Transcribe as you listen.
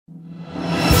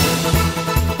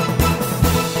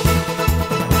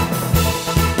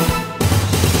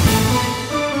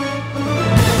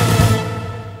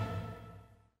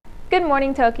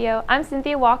morning, Tokyo. I'm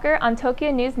Cynthia Walker on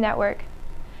Tokyo News Network.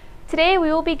 Today we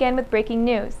will begin with breaking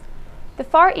news. The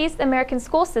Far East American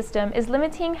school system is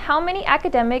limiting how many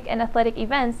academic and athletic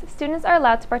events students are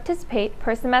allowed to participate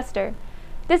per semester.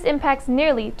 This impacts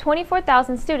nearly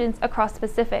 24,000 students across the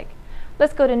Pacific.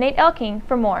 Let's go to Nate Elking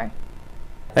for more.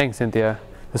 Thanks, Cynthia.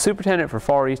 The superintendent for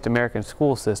Far East American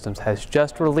school systems has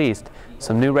just released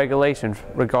some new regulations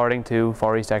regarding to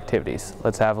Far East activities.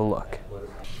 Let's have a look.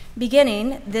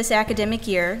 Beginning this academic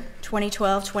year,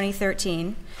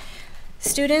 2012-2013,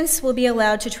 students will be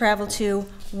allowed to travel to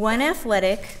one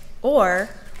athletic or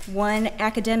one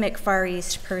academic Far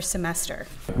East per semester.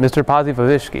 Mr.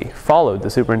 Pozivovishki followed the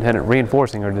superintendent,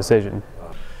 reinforcing her decision.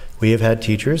 We have had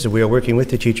teachers, and we are working with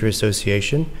the Teacher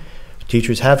Association.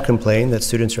 Teachers have complained that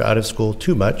students are out of school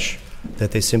too much,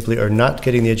 that they simply are not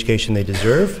getting the education they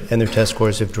deserve, and their test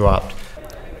scores have dropped.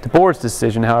 The board's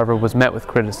decision, however, was met with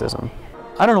criticism.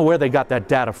 I don't know where they got that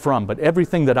data from, but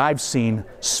everything that I've seen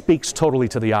speaks totally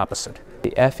to the opposite.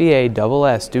 The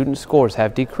FEA-SS student scores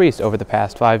have decreased over the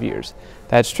past 5 years.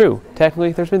 That's true.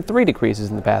 Technically, there's been 3 decreases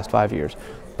in the past 5 years.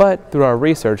 But through our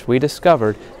research, we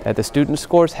discovered that the student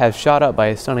scores have shot up by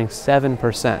a stunning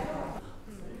 7%.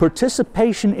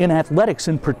 Participation in athletics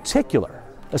in particular,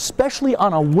 especially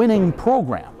on a winning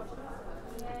program,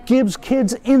 gives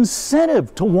kids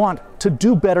incentive to want to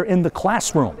do better in the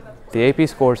classroom. The AP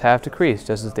scores have decreased,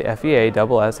 just as the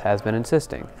FEA-SS has been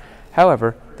insisting.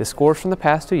 However, the scores from the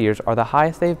past 2 years are the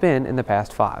highest they've been in the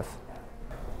past 5.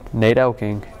 Nate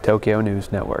Elking, Tokyo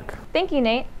News Network. Thank you,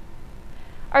 Nate.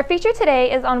 Our feature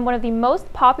today is on one of the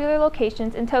most popular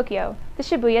locations in Tokyo, the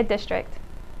Shibuya district.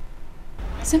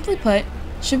 Simply put,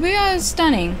 Shibuya is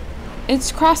stunning.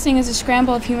 Its crossing is a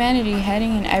scramble of humanity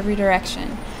heading in every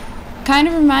direction. Kind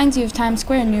of reminds you of Times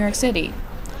Square in New York City.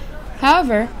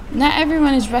 However, not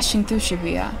everyone is rushing through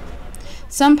Shibuya.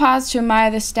 Some pause to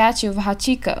admire the statue of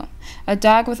Hachiko, a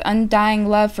dog with undying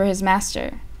love for his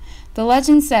master. The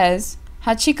legend says,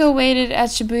 Hachiko waited at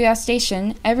Shibuya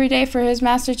Station every day for his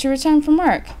master to return from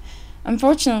work.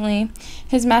 Unfortunately,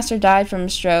 his master died from a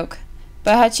stroke,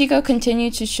 but Hachiko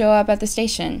continued to show up at the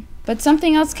station. But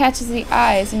something else catches the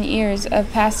eyes and ears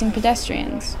of passing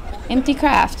pedestrians. Empty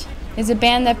Craft is a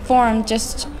band that formed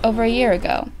just over a year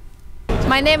ago.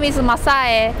 My name is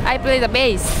Masae. I play the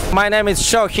bass. My name is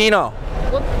Shohino.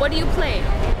 What do you play?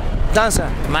 Dancer.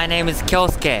 My name is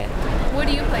Kyosuke. What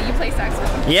do you play? You play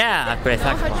saxophone? Yeah, I play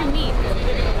saxophone. How'd you meet?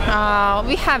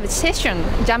 We have a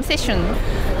jam session.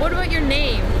 What about your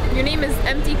name? Your name is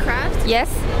Empty Craft? Yes,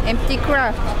 Empty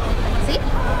Craft. See?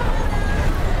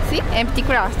 See? Empty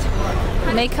Craft.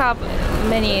 Make up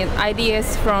many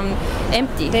ideas from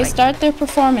empty. They start their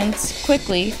performance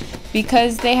quickly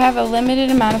because they have a limited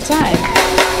amount of time.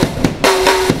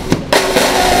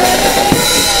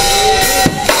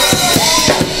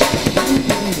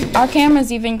 Our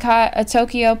cameras even caught a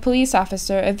Tokyo police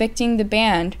officer evicting the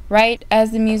band right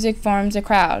as the music forms a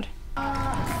crowd.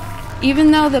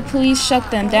 Even though the police shut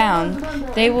them down,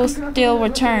 they will still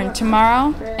return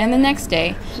tomorrow and the next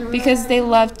day because they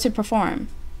love to perform.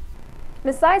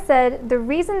 Masai said the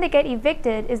reason they get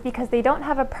evicted is because they don't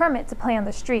have a permit to play on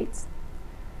the streets.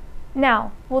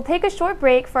 Now, we'll take a short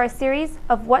break for our series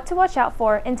of what to watch out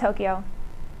for in Tokyo.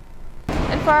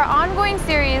 And for our ongoing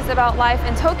series about life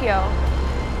in Tokyo,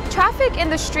 traffic in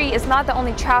the street is not the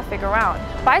only traffic around.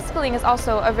 Bicycling is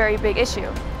also a very big issue.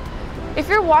 If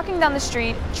you're walking down the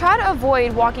street, try to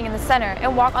avoid walking in the center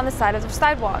and walk on the side of the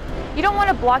sidewalk. You don't want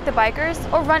to block the bikers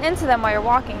or run into them while you're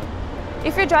walking.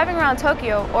 If you're driving around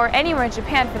Tokyo, or anywhere in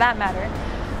Japan for that matter,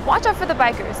 watch out for the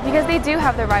bikers because they do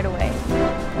have the right of way.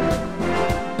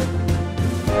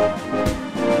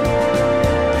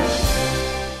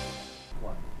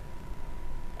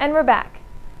 And we're back.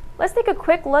 Let's take a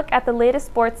quick look at the latest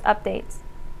sports updates.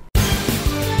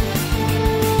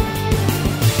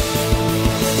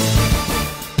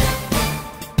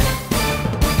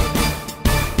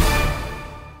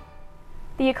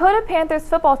 The Yokota Panthers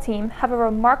football team have a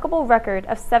remarkable record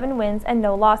of 7 wins and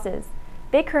no losses.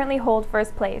 They currently hold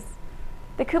first place.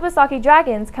 The Kubasaki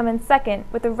Dragons come in second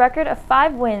with a record of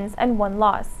 5 wins and 1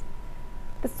 loss.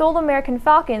 The Seoul American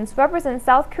Falcons represent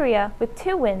South Korea with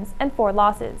 2 wins and 4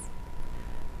 losses.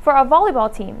 For our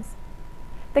volleyball teams,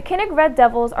 the Kinnick Red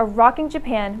Devils are rocking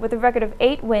Japan with a record of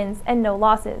 8 wins and no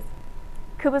losses.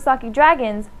 Kubasaki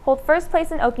Dragons hold first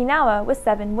place in Okinawa with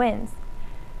 7 wins.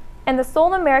 And the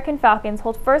Seoul American Falcons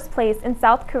hold first place in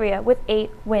South Korea with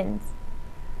 8 wins.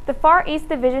 The Far East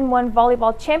Division I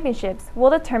Volleyball Championships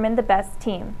will determine the best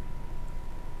team.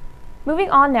 Moving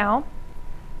on now,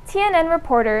 TNN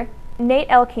reporter Nate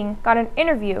Elking got an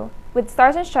interview with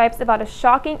Stars and Stripes about a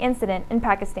shocking incident in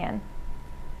Pakistan.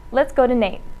 Let's go to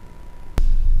Nate.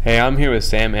 Hey, I'm here with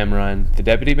Sam Emran, the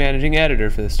Deputy Managing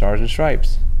Editor for the Stars and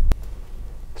Stripes.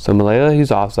 So Malayla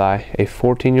Yousafzai, a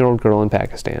 14-year-old girl in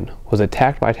Pakistan, was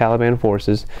attacked by Taliban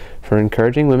forces for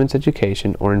encouraging women's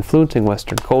education or influencing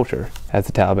Western culture, as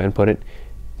the Taliban put it.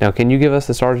 Now, can you give us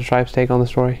the Stars and Stripes take on the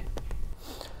story?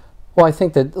 Well, I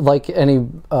think that, like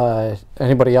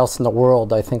anybody else in the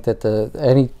world, I think that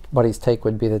anybody's take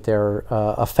would be that they're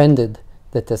offended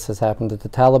that this has happened, that the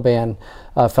Taliban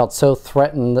felt so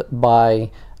threatened by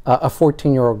a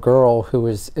 14-year-old girl who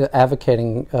was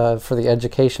advocating for the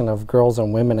education of girls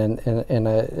and women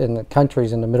in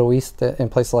countries in the Middle East, in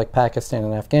places like Pakistan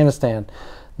and Afghanistan,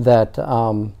 that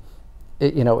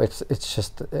it's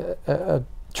just a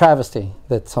travesty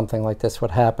that something like this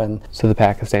would happen. So the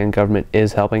Pakistan government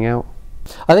is helping out?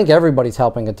 I think everybody's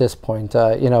helping at this point,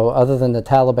 other than the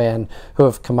Taliban, who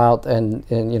have come out and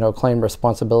claimed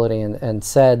responsibility and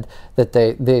said that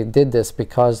they did this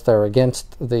because they're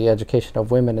against the education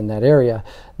of women in that area,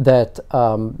 that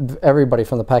everybody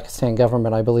from the Pakistan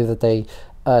government, I believe that they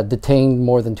detained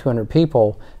more than 200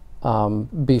 people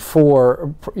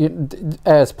before,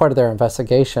 as part of their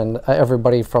investigation.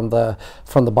 Everybody from the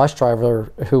bus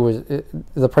driver, who was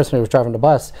the person who was driving the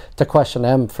bus, to question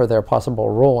them for their possible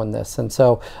role in this. And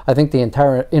so I think the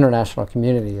entire international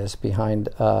community is behind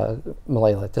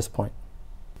Malayla at this point.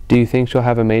 Do you think she'll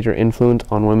have a major influence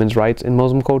on women's rights in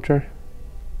Muslim culture?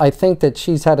 I think that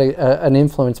she's had an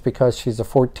influence because she's a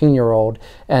 14-year-old,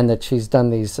 and that she's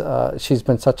done these. She's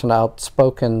been such an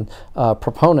outspoken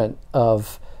proponent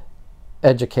of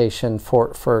education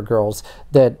for girls,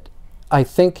 that I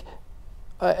think,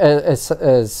 as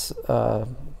bad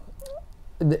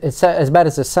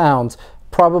as it sounds,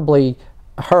 probably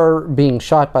her being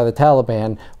shot by the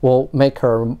Taliban will make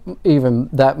her even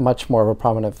that much more of a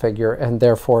prominent figure, and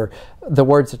therefore the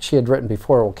words that she had written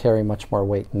before will carry much more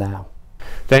weight now.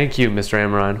 Thank you, Mr.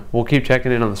 Amaran. We'll keep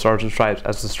checking in on the Stars and Stripes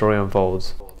as the story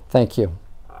unfolds. Thank you.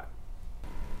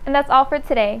 And that's all for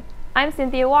today. I'm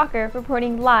Cynthia Walker,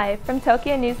 reporting live from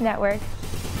Tokyo News Network.